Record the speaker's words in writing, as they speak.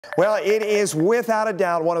Well, it is without a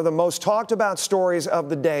doubt one of the most talked about stories of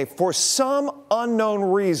the day. For some unknown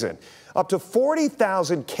reason, up to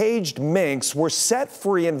 40,000 caged minks were set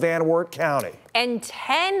free in Wert County. And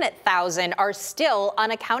 10,000 are still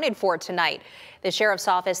unaccounted for tonight. The sheriff's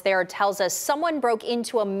office there tells us someone broke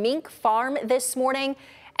into a mink farm this morning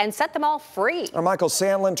and set them all free. Our Michael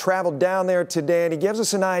Sandlin traveled down there today, and he gives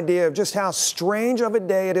us an idea of just how strange of a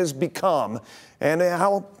day it has become and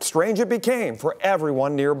how strange it became for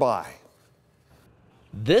everyone nearby.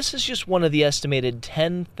 This is just one of the estimated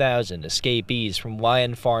 10,000 escapees from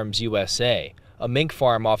Lion Farms USA, a mink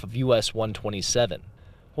farm off of US 127.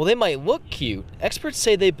 While they might look cute, experts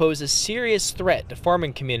say they pose a serious threat to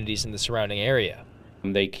farming communities in the surrounding area.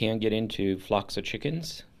 They can get into flocks of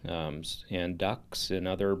chickens and ducks and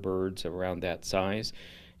other birds around that size,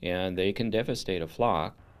 and they can devastate a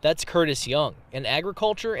flock. That's Curtis Young, an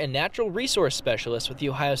agriculture and natural resource specialist with The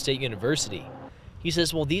Ohio State University. He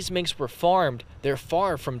says while these minks were farmed, they're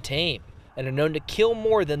far from tame and are known to kill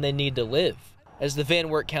more than they need to live. As the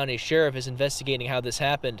Wert County Sheriff is investigating how this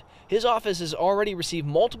happened, his office has already received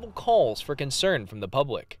multiple calls for concern from the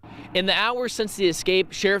public. In the hours since the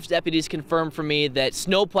escape, sheriff's deputies confirmed for me that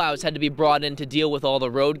snow plows had to be brought in to deal with all the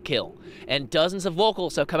roadkill, and dozens of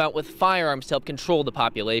locals have come out with firearms to help control the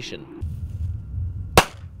population.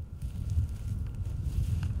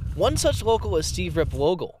 One such local is Steve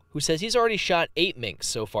Riplogel, who says he's already shot 8 minks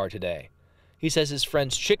so far today. He says his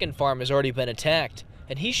friend's chicken farm has already been attacked,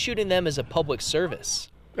 and he's shooting them as a public service.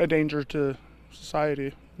 A danger to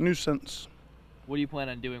society, nuisance. What do you plan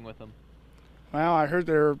on doing with them? Well, I heard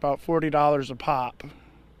they're about $40 a pop,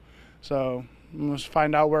 so let's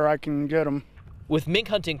find out where I can get them. With mink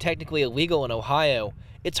hunting technically illegal in Ohio,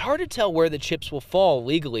 it's hard to tell where the chips will fall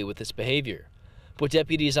legally with this behavior. With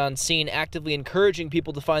deputies on scene actively encouraging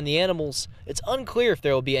people to find the animals, it's unclear if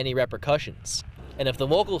there will be any repercussions. And if the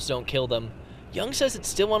locals don't kill them, Young says it's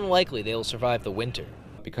still unlikely they'll survive the winter.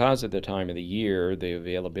 Because of the time of the year, the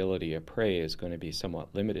availability of prey is going to be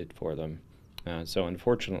somewhat limited for them. So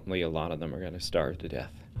unfortunately, a lot of them are going to starve to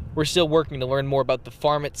death. We're still working to learn more about the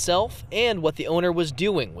farm itself and what the owner was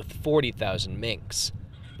doing with 40,000 minks.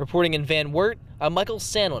 Reporting in Wert, I'm Michael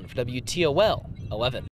Sandlin for WTOL 11.